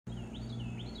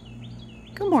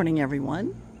Good morning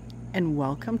everyone, and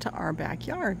welcome to our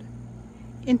backyard.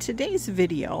 In today's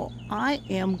video, I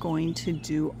am going to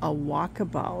do a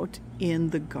walkabout in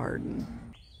the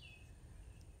garden.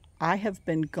 I have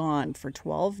been gone for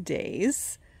 12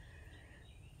 days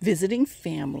visiting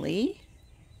family,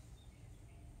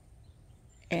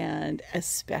 and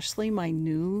especially my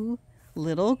new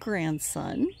little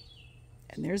grandson.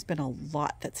 And there's been a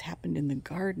lot that's happened in the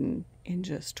garden in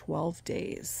just 12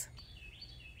 days.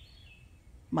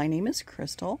 My name is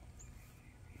Crystal,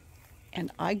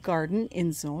 and I garden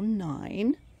in Zone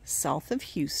 9, south of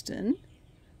Houston,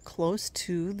 close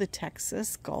to the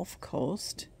Texas Gulf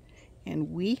Coast.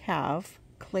 And we have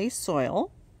clay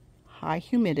soil, high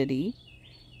humidity,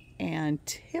 and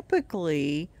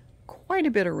typically quite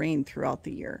a bit of rain throughout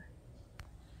the year.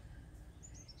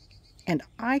 And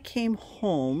I came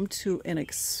home to an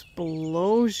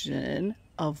explosion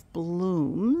of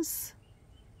blooms.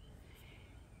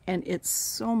 And it's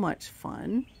so much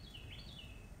fun.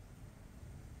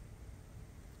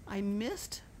 I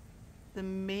missed the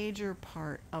major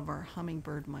part of our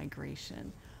hummingbird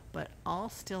migration, but I'll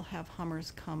still have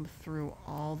hummers come through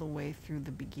all the way through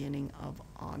the beginning of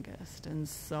August. And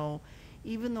so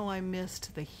even though I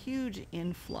missed the huge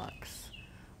influx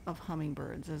of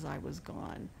hummingbirds as I was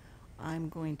gone, I'm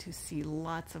going to see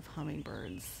lots of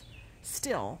hummingbirds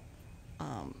still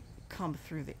come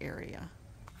through the area.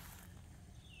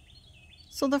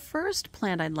 So the first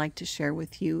plant I'd like to share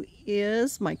with you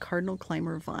is my cardinal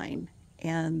climber vine.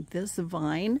 And this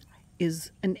vine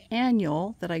is an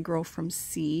annual that I grow from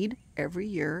seed every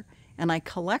year, and I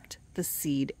collect the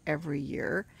seed every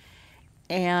year.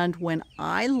 And when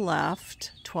I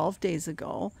left 12 days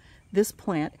ago, this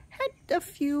plant had a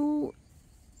few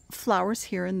flowers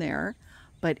here and there,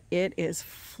 but it is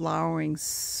flowering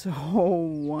so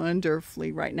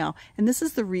wonderfully right now. And this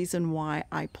is the reason why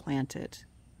I planted it.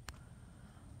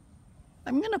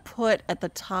 I'm going to put at the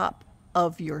top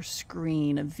of your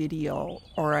screen a video,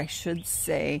 or I should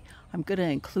say, I'm going to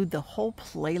include the whole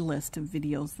playlist of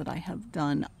videos that I have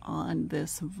done on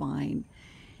this vine.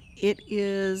 It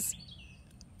is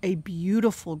a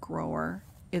beautiful grower.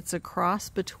 It's a cross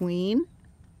between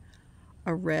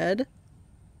a red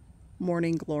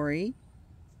morning glory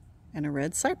and a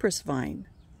red cypress vine.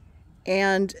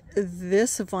 And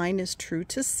this vine is true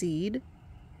to seed.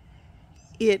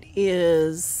 It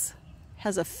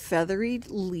has a feathery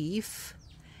leaf,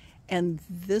 and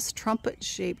this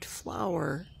trumpet-shaped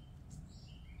flower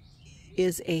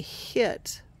is a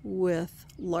hit with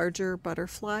larger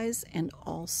butterflies and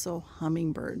also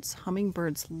hummingbirds.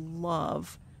 Hummingbirds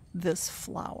love this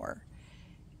flower,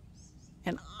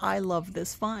 and I love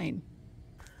this vine.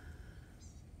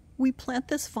 We plant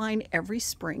this vine every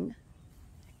spring,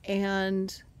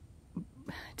 and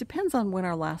it depends on when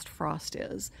our last frost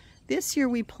is. This year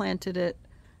we planted it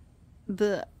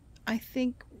I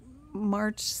think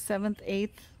March 7th, 8th,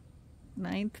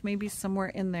 9th, maybe somewhere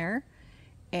in there.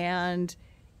 And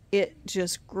it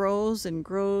just grows and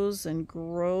grows and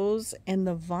grows. And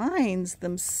the vines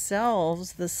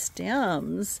themselves, the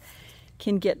stems,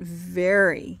 can get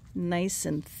very nice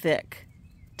and thick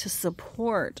to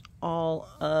support all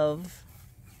of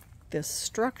this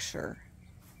structure.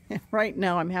 And right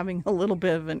now I'm having a little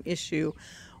bit of an issue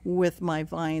with my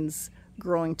vines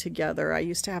growing together. I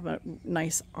used to have a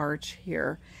nice arch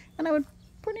here, and I would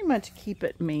pretty much keep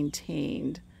it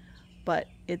maintained, but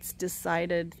it's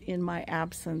decided in my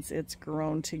absence it's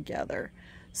grown together.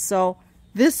 So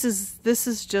this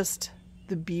is just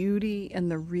the beauty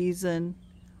and the reason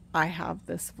I have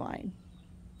this vine.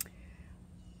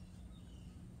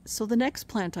 So the next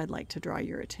plant I'd like to draw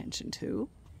your attention to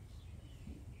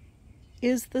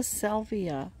is the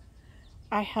salvia.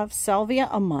 I have Salvia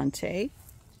amante,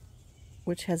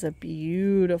 which has a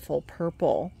beautiful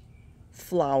purple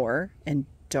flower and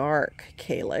dark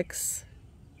calyx.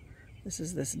 This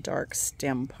is this dark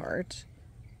stem part.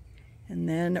 And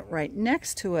then right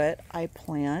next to it, I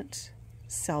plant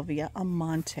Salvia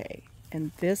amante.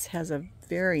 And this has a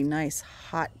very nice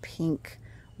hot pink,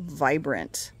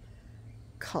 vibrant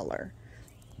color.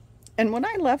 And when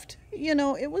I left, you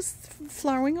know, it was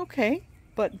flowering okay,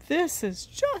 but this is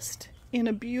just in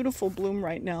a beautiful bloom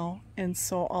right now, and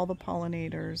so all the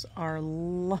pollinators are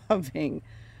loving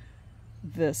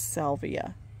this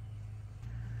salvia.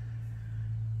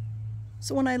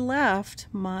 So when I left,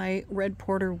 my red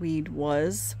porterweed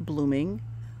was blooming,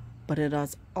 but it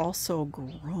has also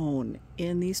grown.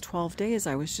 In these 12 days,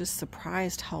 I was just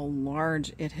surprised how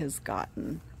large it has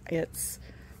gotten. It's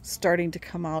starting to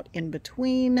come out in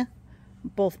between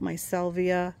both my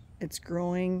salvia. It's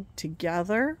growing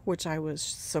together, which I was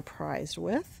surprised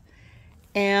with.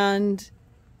 And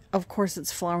of course,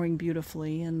 it's flowering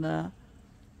beautifully, and the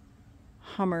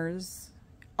hummers,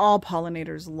 all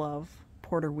pollinators love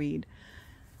porterweed.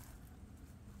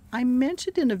 I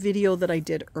mentioned in a video that I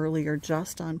did earlier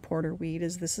just on porterweed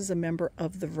this is a member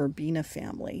of the verbena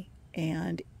family,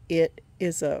 and it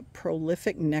is a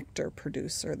prolific nectar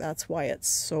producer. That's why it's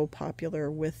so popular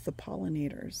with the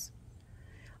pollinators.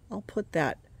 I'll put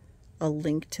a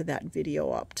link to that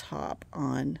video up top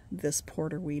on this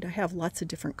porterweed. I have lots of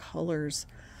different colors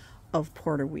of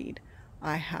porterweed.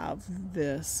 I have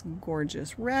this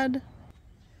gorgeous red.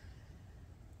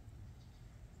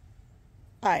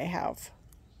 I have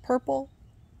purple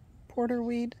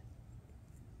porterweed.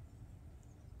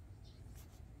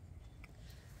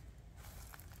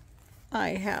 I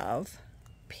have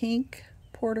pink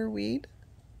porterweed.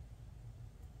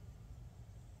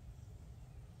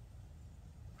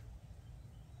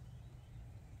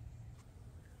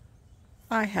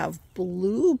 I have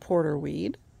blue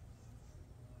porterweed,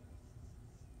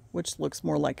 which looks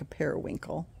more like a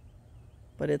periwinkle,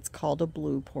 but it's called a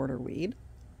blue porterweed.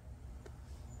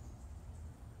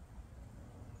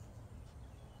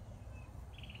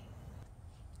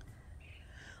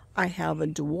 I have a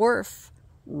dwarf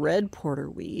red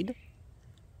porterweed.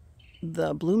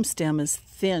 The bloom stem is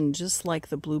thin, just like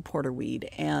the blue porterweed,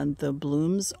 and the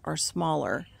blooms are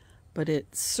smaller, but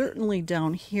it certainly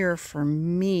down here for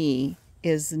me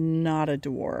is not a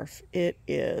dwarf. It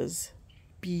is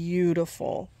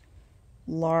beautiful,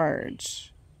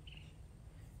 large,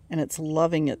 and it's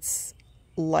loving its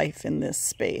life in this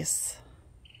space.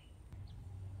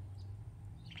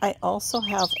 I also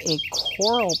have a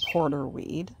coral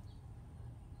porterweed.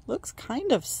 Looks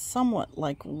kind of somewhat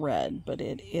like red, but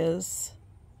it is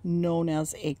known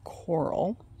as a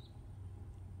coral.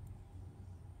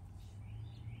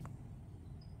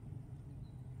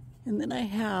 And then I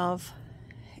have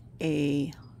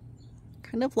a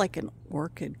kind of like an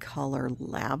orchid color,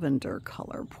 lavender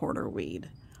color porterweed.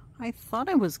 I thought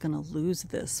I was going to lose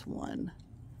this one,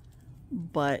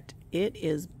 but it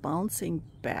is bouncing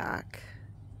back.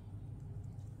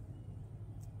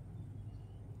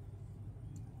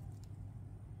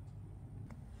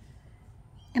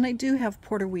 And I do have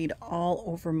porterweed all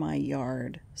over my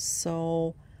yard,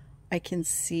 so I can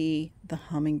see the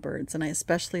hummingbirds, and I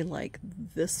especially like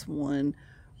this one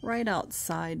right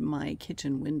outside my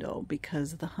kitchen window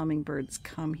because the hummingbirds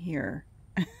come here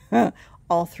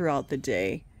all throughout the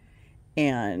day,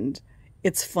 and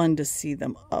it's fun to see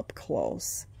them up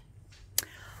close.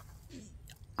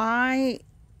 I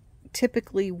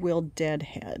typically will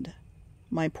deadhead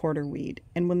my porterweed,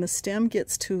 and when the stem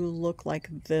gets to look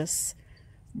like this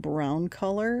brown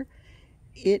color,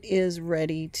 it is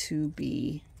ready to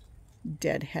be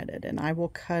deadheaded, and I will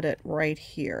cut it right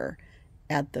here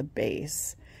at the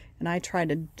base, and I try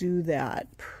to do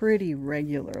that pretty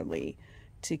regularly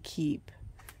to keep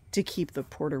the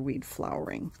porterweed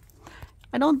flowering.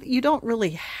 You don't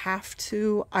really have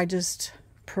to. I just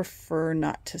prefer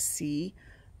not to see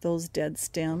those dead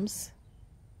stems.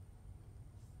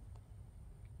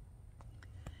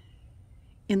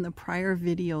 In the prior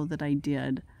video that I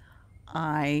did,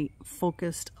 I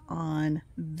focused on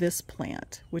this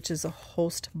plant, which is a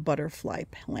host butterfly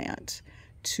plant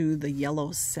to the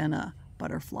yellow senna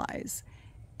butterflies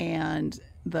and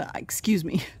the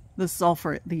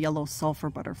yellow sulfur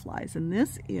butterflies. And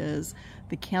this is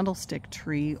the candlestick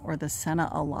tree, or the senna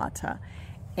alata,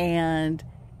 and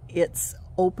it's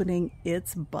opening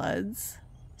its buds.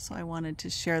 So I wanted to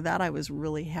share that. I was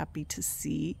really happy to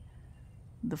see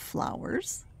the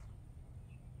flowers.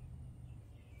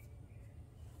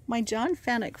 My John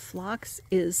Fanick phlox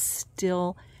is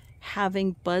still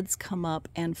having buds come up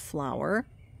and flower,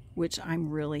 which I'm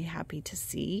really happy to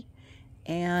see.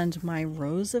 And my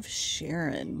Rose of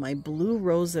Sharon, my blue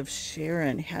Rose of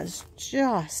Sharon, has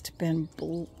just been,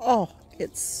 oh,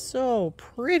 it's so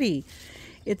pretty.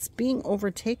 It's being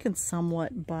overtaken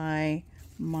somewhat by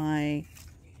my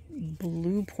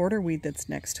blue porterweed that's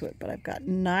next to it, but I've got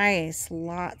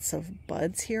lots of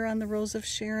buds here on the Rose of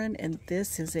Sharon, and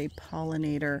this is a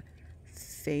pollinator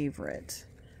favorite.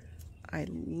 I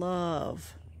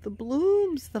love the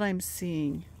blooms that I'm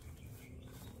seeing.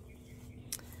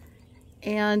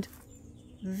 And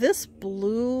this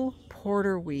blue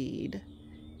porterweed,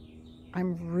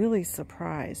 I'm really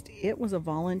surprised. It was a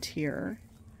volunteer,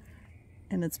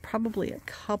 and it's probably a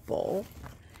couple,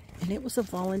 and it was a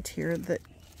volunteer that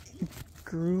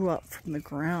grew up from the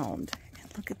ground.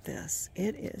 And look at this.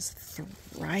 It is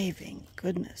thriving.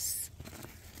 Goodness.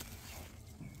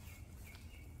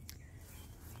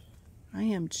 I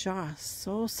am just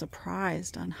so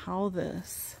surprised on how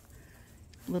this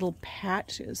little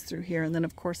patch is through here. And then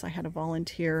of course I had a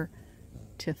volunteer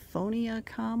Tithonia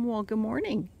come. Well, good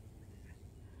morning.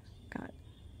 Got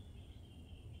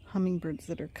hummingbirds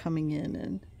that are coming in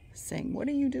and saying, what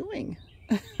are you doing?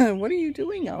 What are you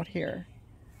doing out here?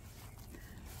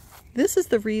 This is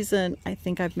the reason I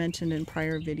think I've mentioned in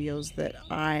prior videos that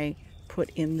I put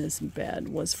in this bed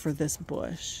was for this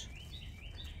bush.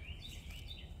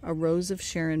 A Rose of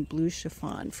Sharon blue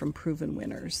chiffon from Proven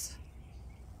Winners.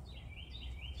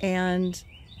 And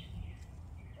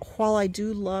while I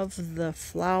do love the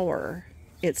flower,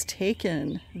 it's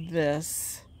taken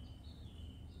this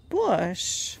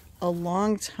bush a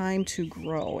long time to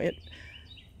grow.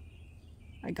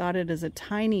 I got it as a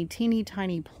teeny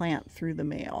tiny plant through the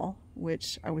mail,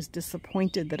 which I was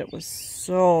disappointed that it was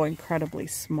so incredibly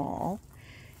small.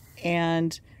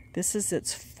 And this is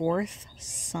its 4th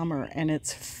summer, and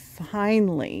it's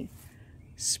finally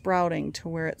sprouting to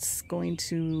where it's going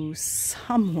to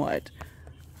somewhat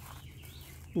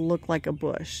look like a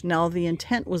bush. Now, the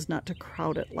intent was not to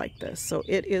crowd it like this. So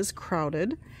it is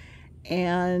crowded,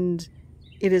 and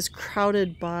it is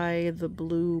crowded by the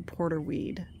blue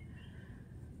porterweed.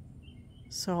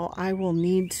 So I will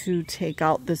need to take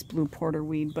out this blue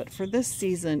porterweed, but for this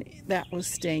season, that was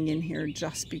staying in here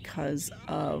just because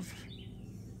of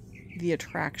the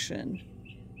attraction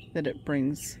that it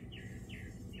brings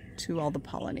to all the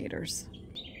pollinators.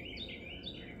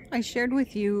 I shared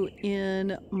with you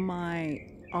in my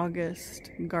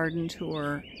August garden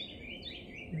tour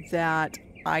that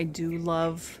I do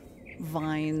love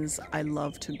vines. I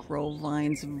love to grow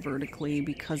vines vertically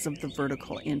because of the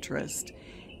vertical interest.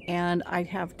 And I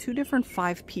have 2 different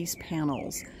 5-piece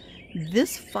panels.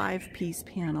 This 5-piece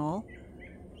panel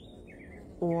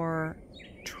or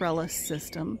trellis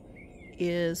system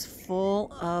is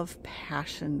full of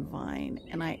passion vine,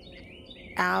 and I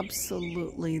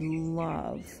absolutely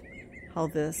love how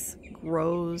this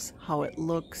grows, how it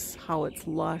looks, how it's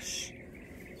lush.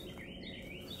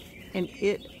 And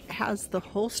it has the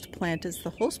host plant, is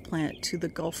the host plant to the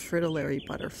Gulf fritillary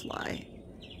butterfly.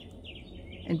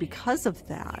 And because of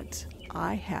that,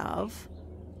 I have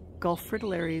Gulf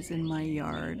fritillaries in my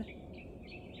yard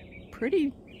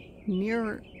pretty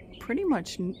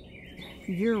much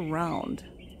year-round,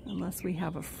 unless we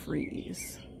have a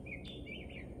freeze.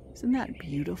 Isn't that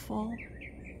beautiful?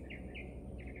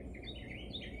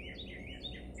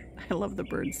 I love the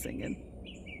birds singing.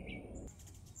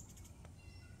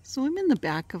 So I'm in the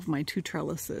back of my 2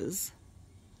 trellises,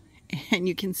 and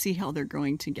you can see how they're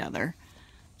growing together.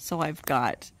 So I've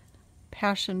got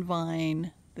passion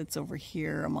vine that's over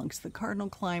here amongst the cardinal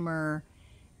climber,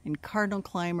 and cardinal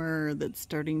climber that's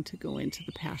starting to go into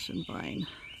the passion vine.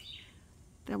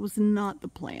 That was not the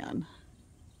plan.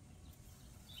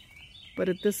 But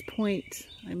at this point,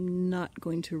 I'm not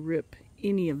going to rip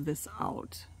any of this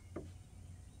out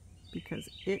because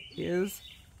it is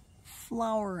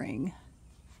flowering.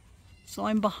 So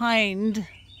I'm behind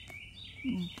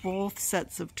both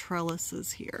sets of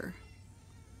trellises here.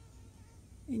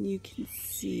 And you can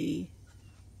see,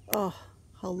 oh,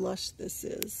 how lush this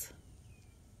is.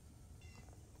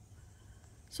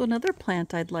 So another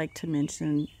plant I'd like to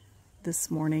mention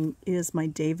this morning is my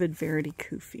David Verity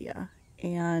Kufia.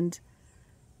 And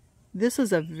this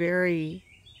is a very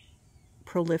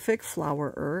prolific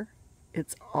flowerer.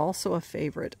 It's also a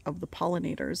favorite of the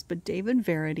pollinators, but David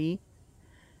Verity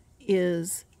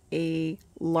is a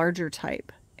larger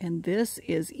type. And this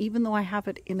is, even though I have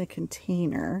it in a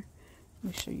container,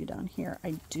 let me show you down here.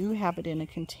 I do have it in a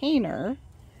container.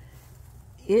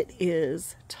 It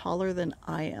is taller than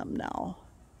I am now.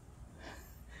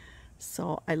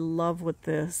 So I love what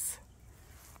this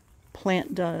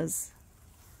plant does.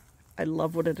 I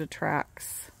love what it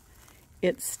attracts.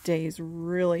 It stays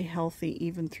really healthy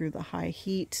even through the high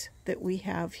heat that we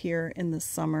have here in the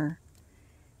summer.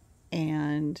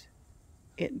 And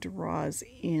it draws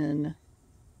in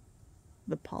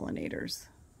the pollinators.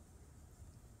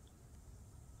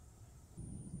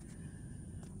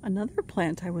 Another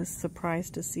plant I was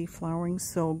surprised to see flowering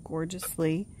so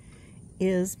gorgeously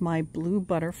is my blue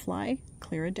butterfly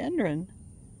clerodendron.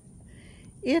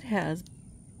 It has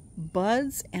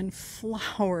buds and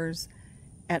flowers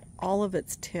at all of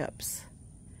its tips.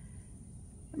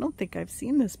 I don't think I've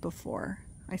seen this before.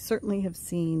 I certainly have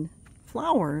seen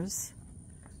flowers,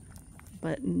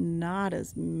 but not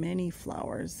as many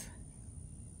flowers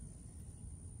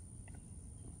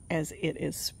as it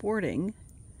is sporting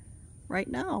right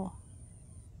now.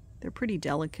 They're pretty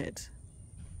delicate,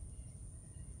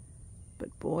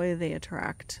 but boy, they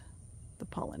attract the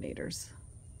pollinators.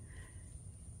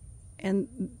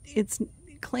 And its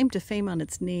claim to fame on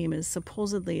its name is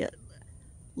supposedly it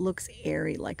looks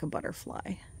airy like a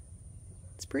butterfly.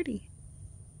 It's pretty.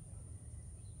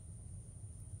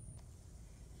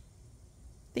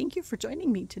 Thank you for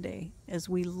joining me today as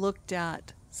we looked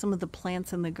at some of the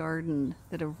plants in the garden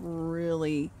that have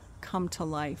really come to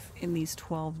life in these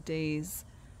 12 days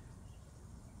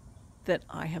that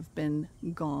I have been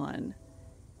gone.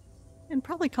 And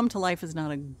probably come to life is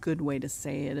not a good way to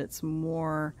say it. It's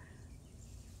more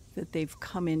that they've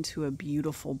come into a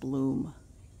beautiful bloom.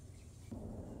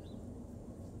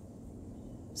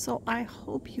 So I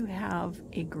hope you have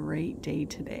a great day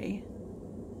today.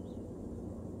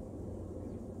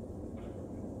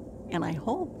 And I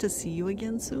hope to see you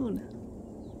again soon.